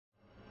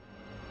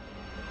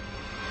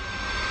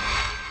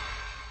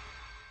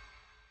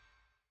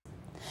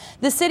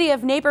The City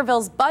of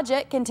Naperville's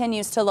budget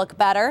continues to look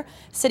better.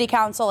 City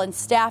Council and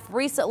staff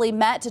recently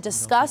met to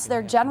discuss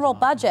their general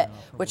budget,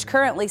 which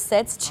currently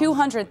sits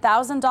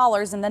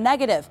 $200,000 in the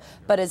negative,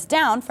 but is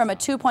down from a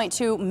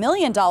 $2.2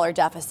 million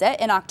deficit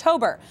in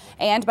October.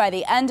 And by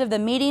the end of the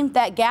meeting,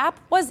 that gap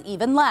was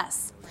even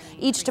less.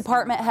 Each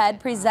department head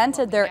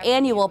presented their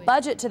annual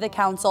budget to the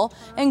council,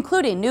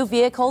 including new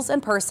vehicles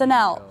and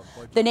personnel.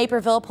 The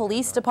Naperville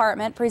Police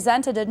Department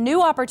presented a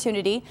new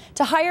opportunity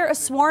to hire a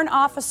sworn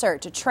officer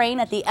to train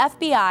at the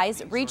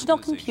FBI's Regional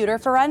Computer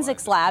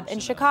Forensics Lab in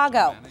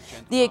Chicago.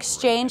 The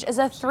exchange is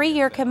a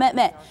 3-year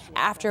commitment,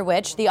 after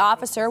which the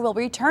officer will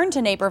return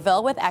to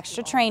Naperville with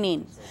extra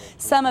training.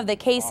 Some of the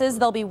cases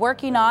they'll be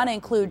working on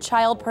include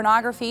child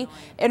pornography,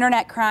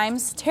 internet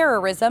crimes,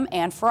 terrorism,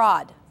 and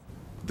fraud.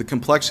 The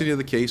complexity of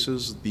the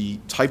cases, the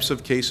types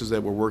of cases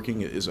that we're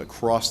working is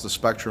across the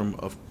spectrum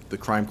of the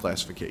crime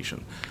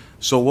classification.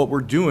 So what we're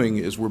doing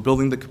is we're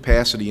building the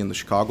capacity in the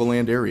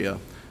Chicagoland area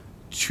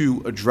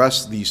to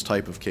address these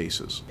type of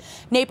cases.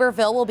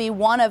 Naperville will be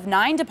one of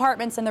 9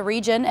 departments in the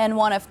region and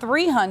one of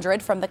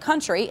 300 from the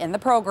country in the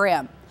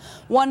program.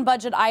 One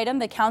budget item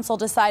the council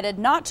decided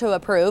not to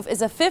approve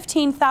is a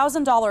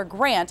 $15,000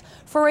 grant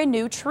for a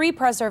new tree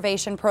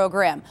preservation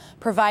program,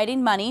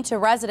 providing money to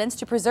residents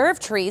to preserve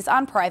trees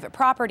on private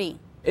property.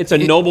 It's a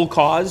noble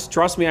cause.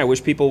 Trust me, I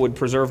wish people would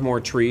preserve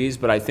more trees,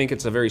 but I think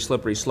it's a very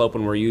slippery slope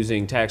when we're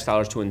using tax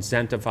dollars to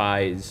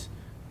incentivize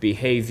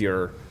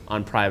behavior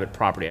on private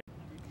property.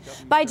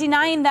 By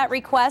denying that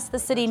request, the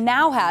city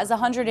now has a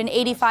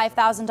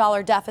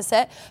 $185,000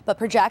 deficit, but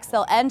projects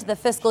they'll end the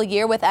fiscal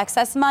year with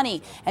excess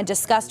money and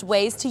discussed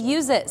ways to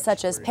use it,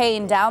 such as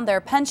paying down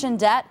their pension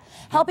debt,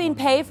 helping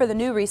pay for the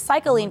new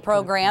recycling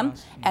program,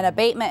 an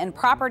abatement in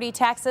property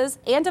taxes,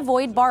 and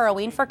avoid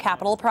borrowing for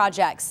capital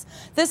projects.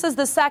 This is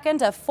the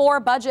second of 4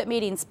 budget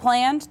meetings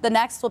planned. The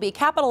next will be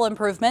capital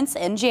improvements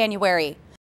in January.